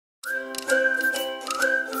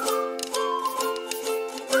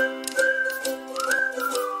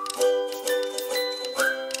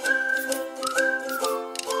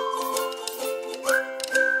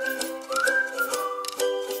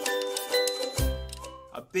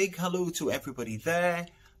big hello to everybody there.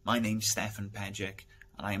 My name's Stefan Pejic,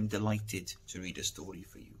 and I am delighted to read a story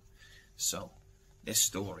for you. So, this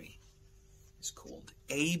story is called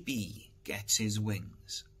A.B. Gets His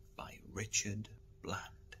Wings by Richard Bland.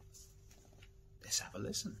 Let's have a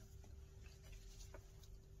listen.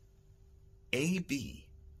 A.B.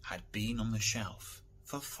 had been on the shelf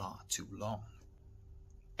for far too long.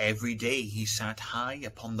 Every day he sat high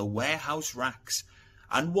upon the warehouse racks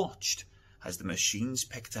and watched as the machines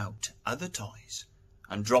picked out other toys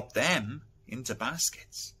and dropped them into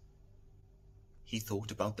baskets. He thought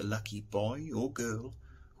about the lucky boy or girl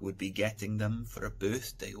who would be getting them for a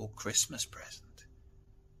birthday or Christmas present.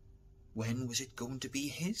 When was it going to be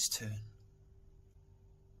his turn?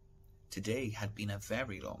 Today had been a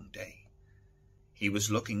very long day. He was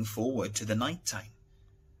looking forward to the night time,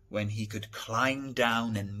 when he could climb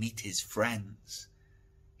down and meet his friends.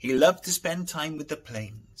 He loved to spend time with the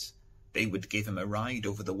planes. They would give him a ride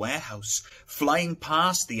over the warehouse, flying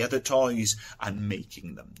past the other toys and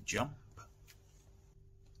making them jump.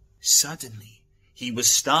 Suddenly, he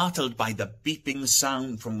was startled by the beeping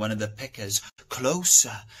sound from one of the pickers.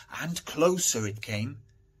 Closer and closer it came.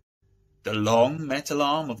 The long metal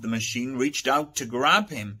arm of the machine reached out to grab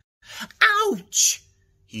him. "Ouch!"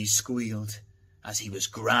 he squealed as he was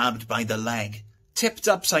grabbed by the leg, tipped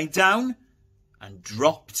upside down, and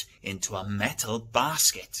dropped into a metal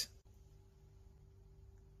basket.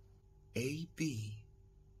 A.B.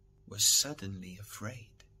 was suddenly afraid.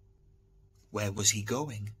 Where was he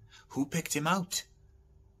going? Who picked him out?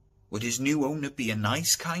 Would his new owner be a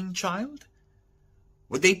nice, kind child?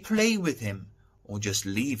 Would they play with him or just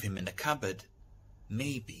leave him in a cupboard?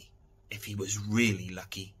 Maybe, if he was really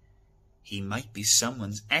lucky, he might be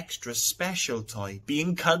someone's extra special toy,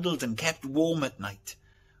 being cuddled and kept warm at night.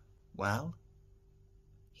 Well,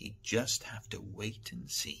 he'd just have to wait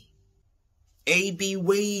and see. A.B.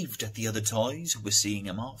 waved at the other toys who were seeing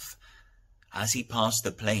him off. As he passed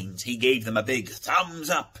the planes, he gave them a big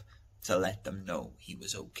thumbs up to let them know he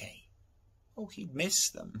was okay. Oh, he'd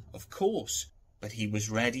miss them, of course, but he was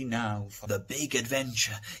ready now for the big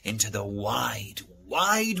adventure into the wide,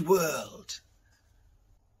 wide world.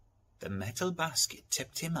 The metal basket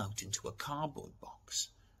tipped him out into a cardboard box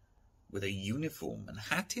with a uniform and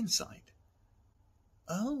hat inside.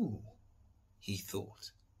 Oh, he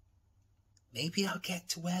thought, maybe I'll get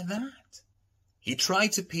to wear that. He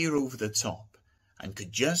tried to peer over the top and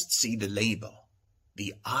could just see the label.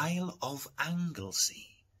 The Isle of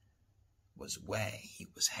Anglesey was where he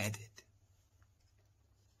was headed.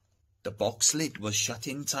 The box lid was shut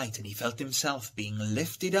in tight and he felt himself being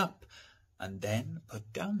lifted up and then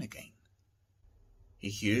put down again. He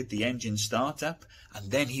heard the engine start up, and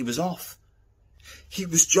then he was off. He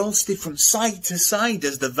was jolted from side to side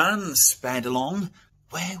as the van sped along.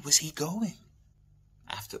 Where was he going?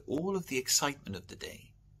 After all of the excitement of the day,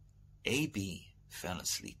 A.B. fell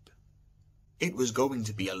asleep. It was going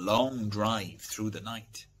to be a long drive through the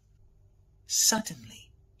night. Suddenly,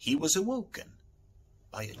 he was awoken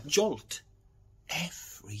by a jolt.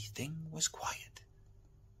 Everything was quiet.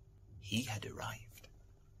 He had arrived.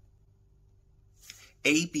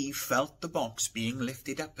 A.B. felt the box being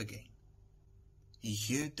lifted up again. He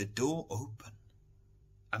heard the door open.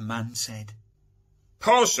 A man said,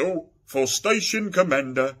 "Parcel for Station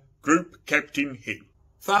Commander, Group Captain Hill."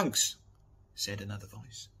 "Thanks," said another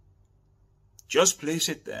voice. "Just place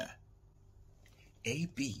it there."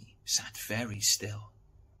 A.B. sat very still.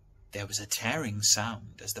 There was a tearing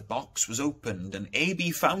sound as the box was opened, and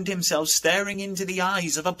A.B. found himself staring into the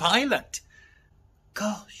eyes of a pilot.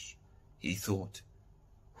 "Gosh," he thought,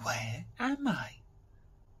 "where am I?"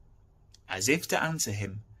 As if to answer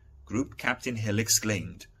him, Group Captain Hill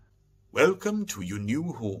exclaimed, "Welcome to your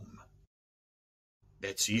new home.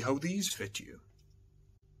 Let's see how these fit you."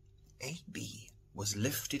 A.B. was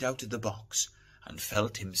lifted out of the box and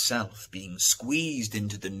felt himself being squeezed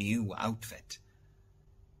into the new outfit.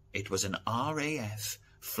 It was an RAF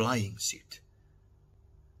flying suit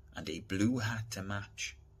and a blue hat to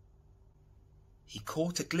match. He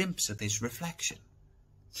caught a glimpse of his reflection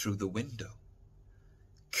through the window.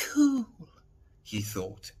 "Cool," he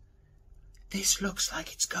thought. "This looks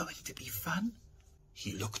like it's going to be fun."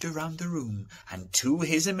 He looked around the room and, to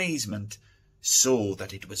his amazement, saw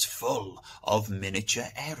that it was full of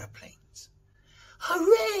miniature aeroplanes.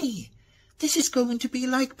 "Hooray! This is going to be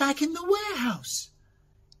like back in the warehouse,"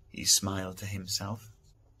 he smiled to himself.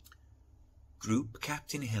 Group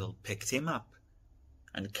Captain Hill picked him up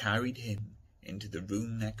and carried him into the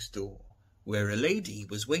room next door, where a lady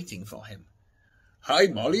was waiting for him. "Hi,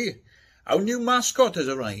 Molly. Our new mascot has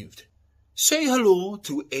arrived. Say hello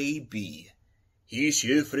to A.B. He's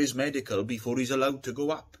here for his medical before he's allowed to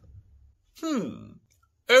go up."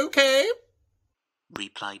 "Okay,"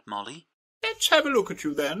 replied Molly. "Let's have a look at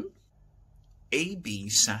you then." A.B.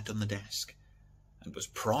 sat on the desk and was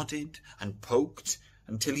prodded and poked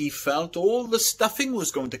until he felt all the stuffing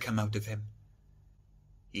was going to come out of him.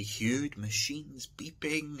 He heard machines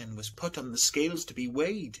beeping and was put on the scales to be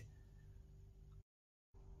weighed.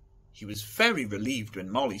 He was very relieved when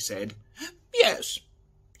Molly said, "Yes,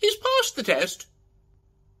 he's passed the test.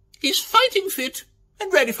 He's fighting fit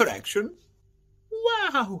and ready for action."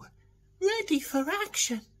 "Wow, ready for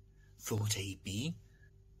action," thought A.B.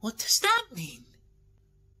 "What does that mean?"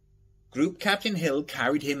 Group Captain Hill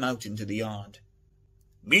carried him out into the yard.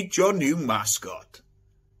 "Meet your new mascot,"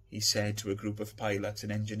 he said to a group of pilots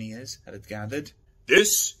and engineers that had gathered.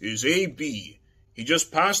 "This is A.B. He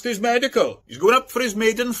just passed his medical. He's going up for his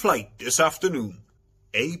maiden flight this afternoon."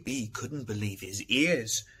 A.B. couldn't believe his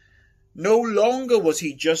ears. No longer was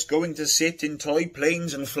he just going to sit in toy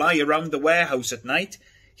planes and fly around the warehouse at night.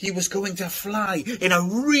 He was going to fly in a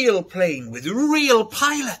real plane with real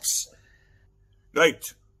pilots.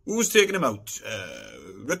 "Right, who's taking him out?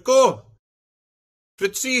 Rico?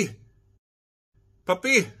 Fritzy?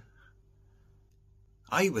 Puppy?"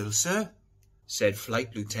 "I will, sir," said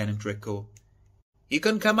Flight Lieutenant Rico. "He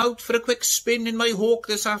can come out for a quick spin in my Hawk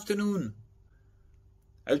this afternoon.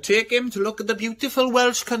 I'll take him to look at the beautiful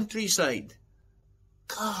Welsh countryside."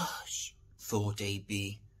 "Gosh," thought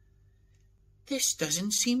A.B. "This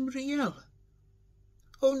doesn't seem real.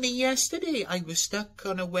 Only yesterday I was stuck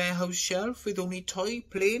on a warehouse shelf with only toy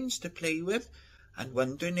planes to play with and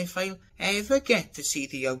wondering if I'll ever get to see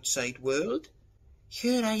the outside world.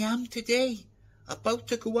 Here I am today, about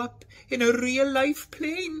to go up in a real-life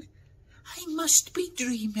plane. I must be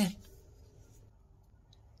dreaming."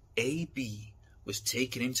 A.B. was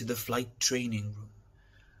taken into the flight training room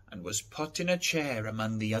and was put in a chair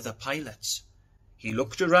among the other pilots. He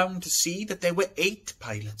looked around to see that there were 8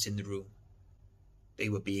 pilots in the room. They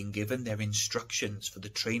were being given their instructions for the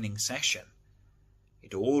training session.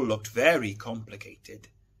 It all looked very complicated.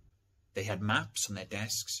 They had maps on their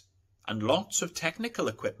desks, and lots of technical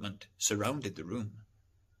equipment surrounded the room.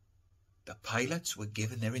 The pilots were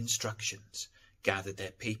given their instructions, gathered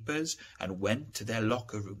their papers, and went to their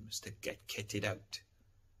locker rooms to get kitted out.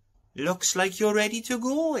 "Looks like you're ready to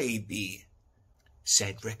go, A.B.,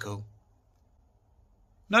 said Rico.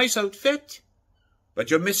 "Nice outfit, but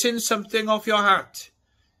you're missing something off your hat.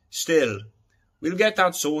 Still, we'll get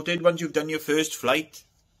that sorted once you've done your first flight."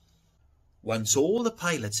 Once all the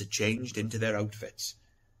pilots had changed into their outfits,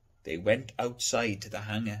 they went outside to the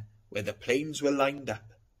hangar where the planes were lined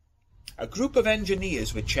up. A group of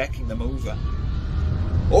engineers were checking them over.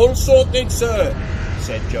 "All sorted, sir,"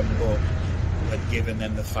 said Jumbo, who had given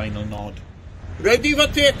them the final nod. "Ready for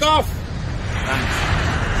takeoff."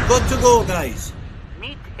 "Thanks. Good to go, guys."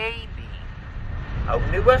 "Meet A.B., our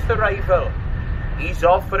newest arrival. He's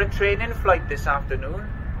off for a training flight this afternoon."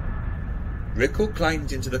 Rico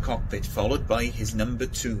climbed into the cockpit, followed by his number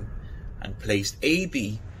 2, and placed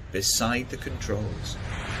A.B. beside the controls.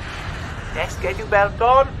 "Let's get your belt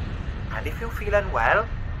on, and if you feel unwell,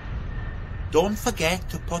 don't forget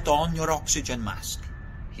to put on your oxygen mask,"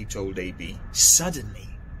 he told A.B. Suddenly,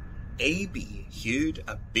 A.B. heard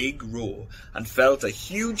a big roar and felt a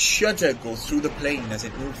huge shudder go through the plane as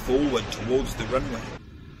it moved forward towards the runway.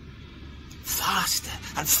 Faster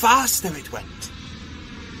and faster it went.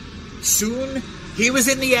 Soon he was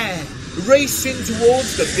in the air, racing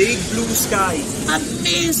towards the big blue sky.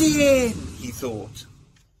 "Amazing," he thought.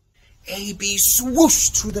 A.B.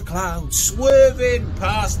 swooshed through the clouds, Swerving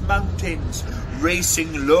past mountains,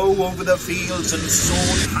 racing low over the fields, and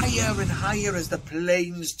soared higher and higher as the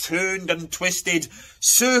planes turned and twisted,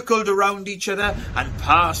 circled around each other, and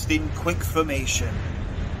passed in quick formation.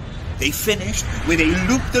 They finished with a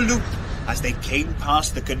loop-the-loop as they came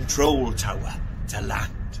past the control tower to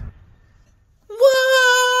land.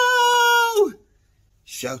 "Whoa!"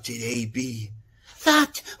 shouted A.B.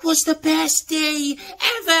 "That was the best day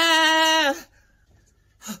ever!"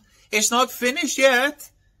 "It's not finished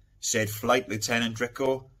yet," said Flight Lieutenant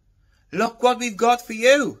Rico. "Look what we've got for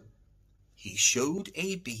you." He showed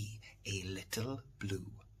A.B. a little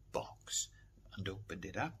blue box and opened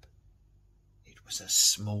it up. It was a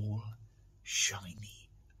small, shiny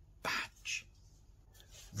badge.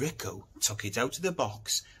 Rico took it out of the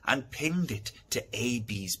box and pinned it to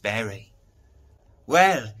A.B.'s beret.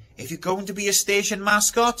 "Well, if you're going to be a station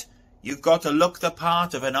mascot, you've got to look the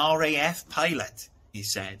part of an RAF pilot," he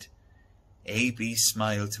said. A.B.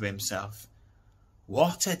 smiled to himself.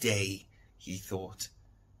 What a day, he thought.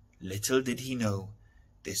 Little did he know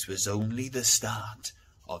this was only the start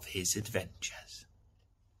of his adventures.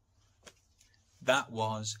 That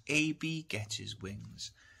was A.B. Gets His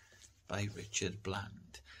Wings by Richard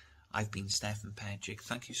Bland. I've been Stefan Pejic.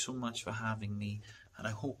 Thank you so much for having me, and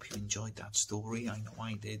I hope you enjoyed that story. I know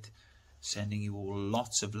I did. Sending you all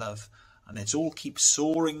lots of love, and let's all keep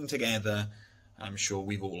soaring together. I'm sure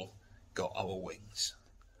we've all got our wings.